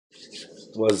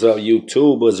What's up,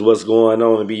 YouTubers? What's going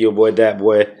on? To be your boy, that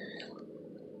boy,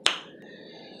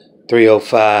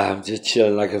 305. Just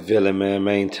chilling like a villain, man.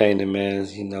 Maintaining, man.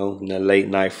 You know, in the late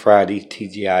night Friday.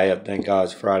 TGI up. Thank God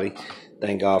it's Friday.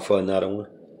 Thank God for another one.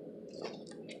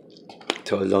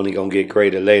 So it's only gonna get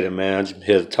greater later, man. I'm just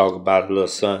here to talk about a little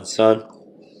son.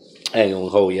 I ain't gonna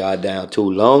hold y'all down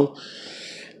too long.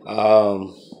 I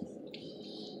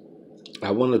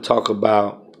want to talk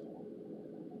about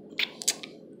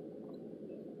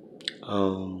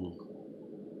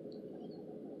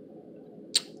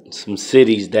some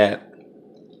cities that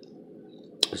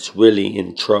is really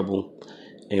in trouble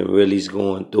and really is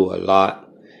going through a lot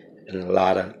and a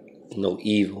lot of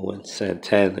evil and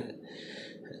satanic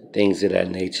things of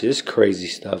that nature. It's crazy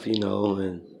stuff,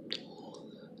 and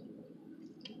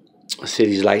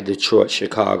cities like Detroit,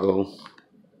 Chicago,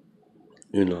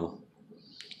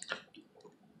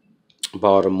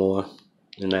 Baltimore,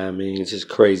 you know what I mean? It's just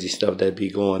crazy stuff that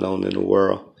be going on in the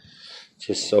world.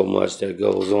 Just so much that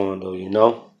goes on though.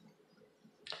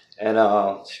 And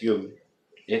excuse me.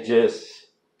 It just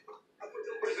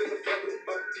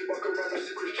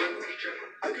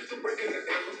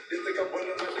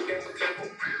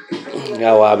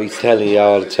now I be telling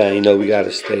y'all all the time, we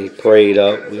gotta stay prayed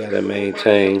up, we gotta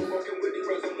maintain,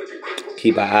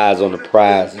 keep our eyes on the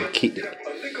prize and keep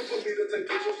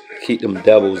them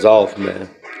devils off, man.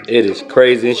 It is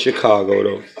crazy in Chicago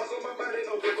though.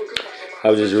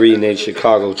 I was just reading in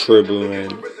Chicago Tribune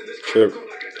and Tribune,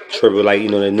 like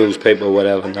the newspaper or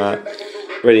whatever, not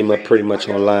pretty much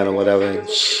online or whatever. And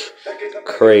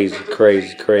crazy.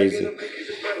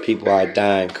 People are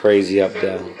dying crazy up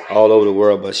there, all over the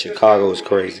world, but Chicago is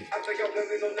crazy.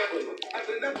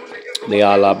 May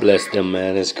Allah bless them,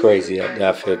 man. It's crazy up there.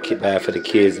 I feel bad for the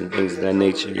kids and things of that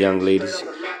nature, young ladies,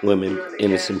 women,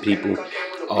 innocent people,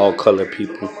 all colored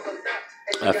people.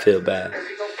 I feel bad.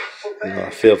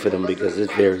 I feel for them because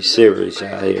it's very serious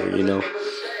out here,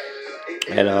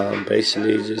 And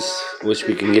basically just wish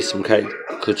we can get some kind of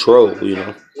control,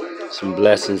 some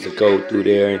blessings to go through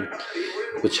there, and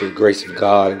with your grace of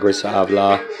God and grace of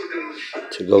Allah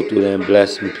to go through there and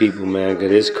bless some people, man,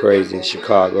 because it's crazy in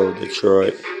Chicago,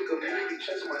 Detroit,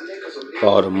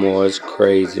 Baltimore. It's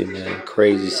crazy, man.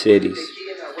 Crazy cities.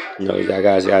 You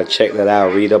guys gotta check that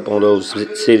out. Read up on those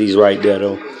cities right there,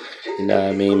 though. You know what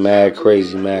I mean? Mad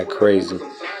crazy.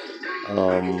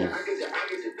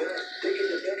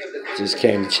 Just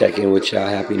came to check in with y'all.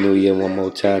 Happy New Year one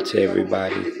more time to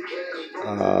everybody.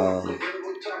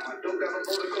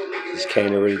 Just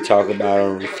came to really talk about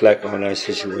and reflect on our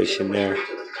situation there.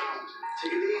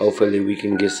 Hopefully we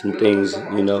can get some things,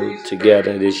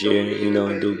 together this year,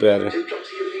 and do better.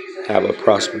 Have a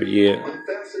prosperous year,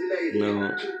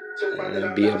 and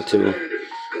be able to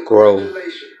grow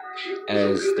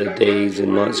as the days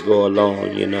and months go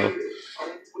along,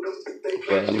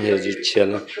 But I'm here just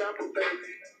chilling.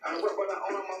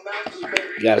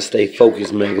 You gotta stay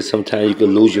focused, man, because sometimes you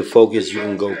can lose your focus. You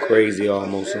can go crazy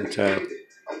almost sometimes.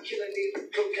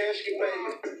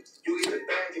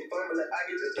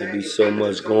 There be so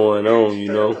much going on,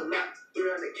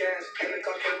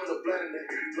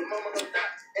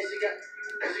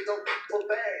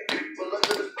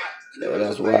 So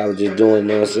that's why I was just doing,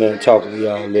 talking to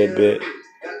y'all a little bit.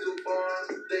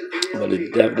 But it's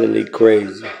definitely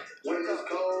crazy.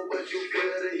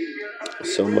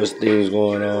 So much things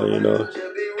going on,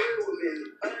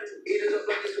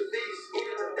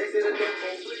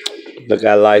 Look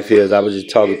how life is. I was just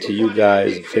talking to you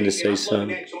guys, finna say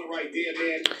something.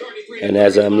 And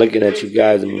as I'm looking at you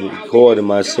guys, I'm recording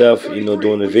myself,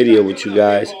 doing a video with you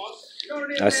guys.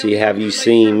 I see, have you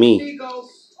seen me?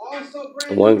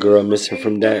 One girl missing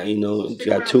from that, you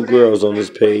got two girls on this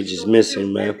page is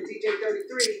missing, man.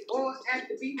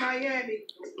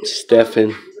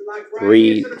 Stephen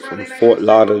Reed from Fort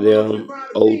Lauderdale,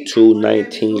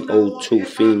 02-1902,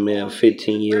 female,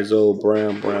 15 years old,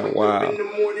 brown, wow.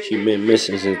 She been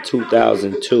missing since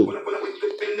 2002.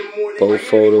 Both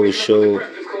photos shows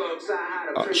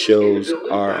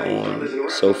are on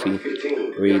Sophie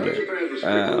Reader.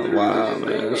 Wow,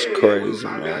 man, it's crazy,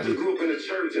 man.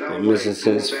 Been missing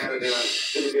since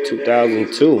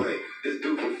 2002.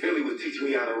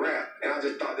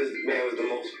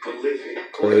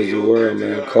 Crazy world,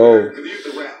 man. Cold.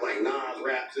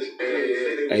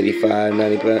 85,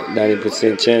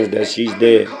 90% chance that she's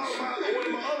dead.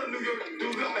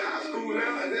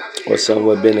 Or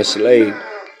someone been a slave.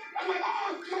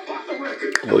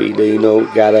 Or either,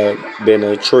 been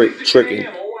a tricking,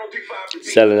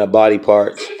 selling her body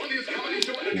parts,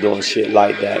 doing shit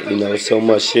like that. So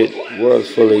much shit. The world's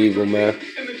full of evil, man.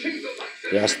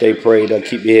 Y'all stay prayed up.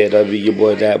 Keep your head up. Be your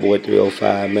boy, that boy,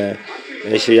 305, man.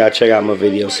 Make sure y'all check out my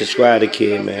video. Subscribe to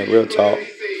Kid, man. Real talk.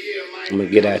 I'm gonna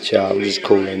get at y'all. I'm just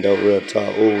cooling though. Real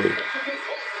talk. Ooh.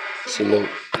 Salute.